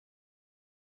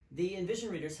The INVISION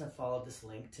readers have followed this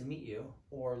link to meet you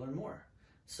or learn more.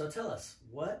 So tell us,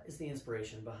 what is the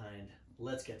inspiration behind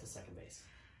Let's Get to Second Base?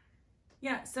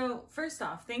 Yeah, so first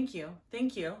off, thank you.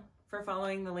 Thank you for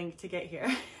following the link to get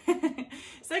here.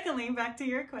 Secondly, back to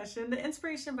your question, the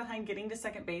inspiration behind getting to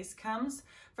second base comes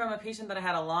from a patient that I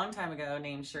had a long time ago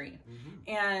named Cherie.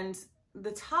 And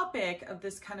the topic of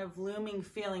this kind of looming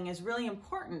feeling is really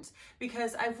important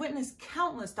because I've witnessed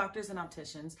countless doctors and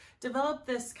opticians develop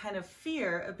this kind of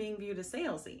fear of being viewed as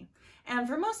salesy. And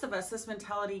for most of us, this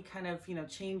mentality kind of,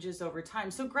 changes over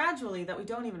time, so gradually that we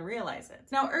don't even realize it.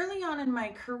 Now, early on in my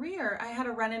career, I had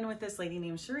a run-in with this lady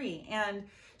named Cherie, and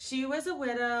she was a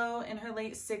widow in her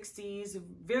late 60s,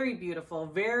 very beautiful,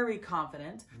 very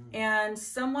confident, and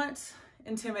somewhat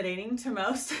intimidating to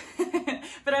most,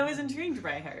 but I was intrigued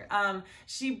by her.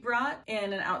 She brought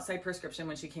in an outside prescription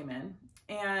when she came in,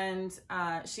 and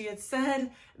she had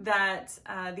said that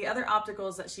the other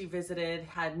opticals that she visited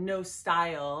had no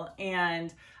style,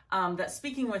 and that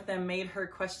speaking with them made her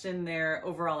question their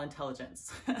overall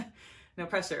intelligence. No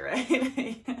pressure,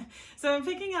 right? So in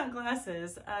picking out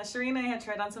glasses, Cherie and I had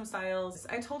tried on some styles.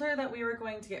 I told her that we were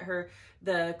going to get her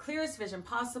the clearest vision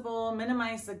possible,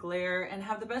 minimize the glare, and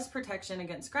have the best protection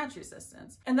against scratch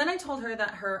resistance. And then I told her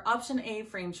that her option A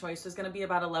frame choice was going to be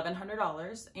about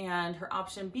 $1,100, and her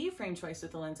option B frame choice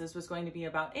with the lenses was going to be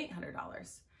about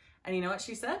 $800. And you know what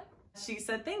she said? She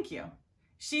said, "Thank you."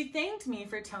 She thanked me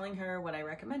for telling her what I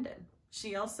recommended.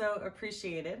 She also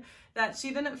appreciated that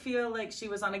she didn't feel like she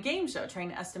was on a game show trying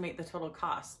to estimate the total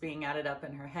cost being added up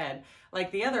in her head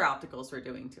like the other opticals were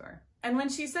doing to her. And when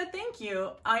she said thank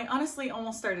you, I honestly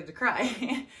almost started to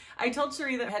cry. I told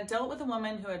Cherie that I had dealt with a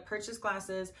woman who had purchased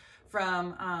glasses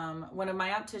from one of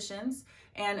my opticians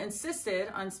and insisted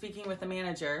on speaking with the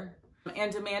manager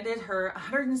and demanded her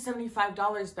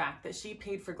 $175 back that she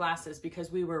paid for glasses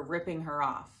because we were ripping her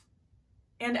off.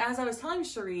 And as I was telling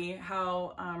Cherie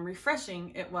how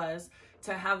refreshing it was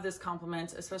to have this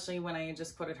compliment, especially when I had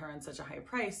just quoted her on such a high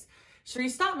price, Cherie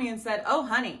stopped me and said, "Oh,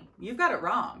 honey, you've got it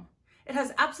wrong. It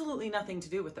has absolutely nothing to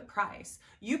do with the price.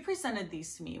 You presented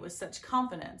these to me with such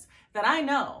confidence that I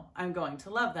know I'm going to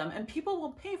love them, and people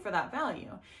will pay for that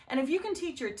value. And if you can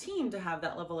teach your team to have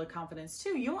that level of confidence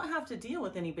too, you won't have to deal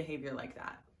with any behavior like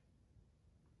that."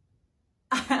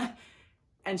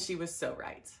 And she was so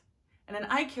right. And in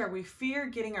eye care, we fear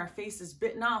getting our faces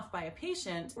bitten off by a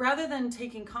patient. Rather than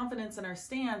taking confidence in our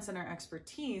stance and our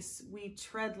expertise, we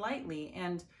tread lightly,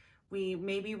 and we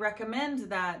maybe recommend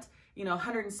that,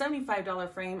 $175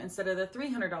 frame instead of the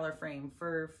 $300 frame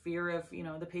for fear of,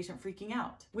 the patient freaking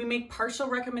out. We make partial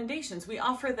recommendations. We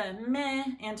offer the meh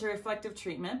anti-reflective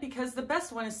treatment because the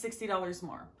best one is $60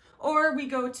 more. Or we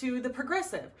go to the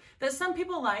progressive that some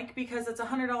people like because it's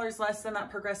 $100 less than that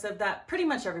progressive that pretty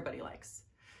much everybody likes.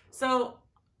 So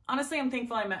honestly, I'm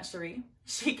thankful I met Cherie.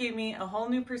 She gave me a whole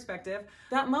new perspective.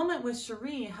 That moment with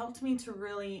Cherie helped me to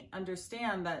really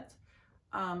understand that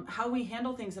how we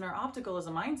handle things in our optical is a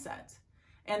mindset.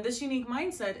 And this unique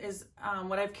mindset is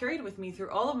what I've carried with me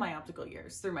through all of my optical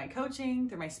years, through my coaching,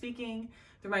 through my speaking,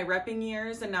 through my repping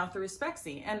years, and now through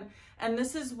Spexy. And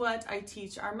this is what I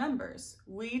teach our members.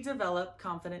 We develop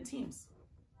confident teams.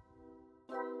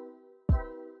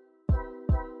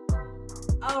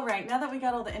 All right, now that we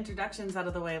got all the introductions out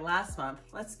of the way last month,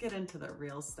 let's get into the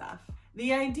real stuff.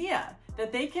 The idea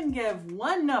that they can give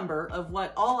one number of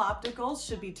what all opticals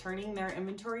should be turning their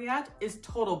inventory at is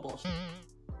total bullshit.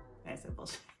 I said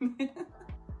bullshit.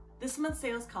 This month's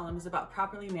sales column is about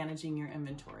properly managing your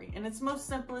inventory. In its most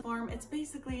simplest form, it's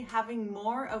basically having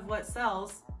more of what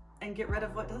sells and get rid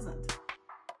of what doesn't.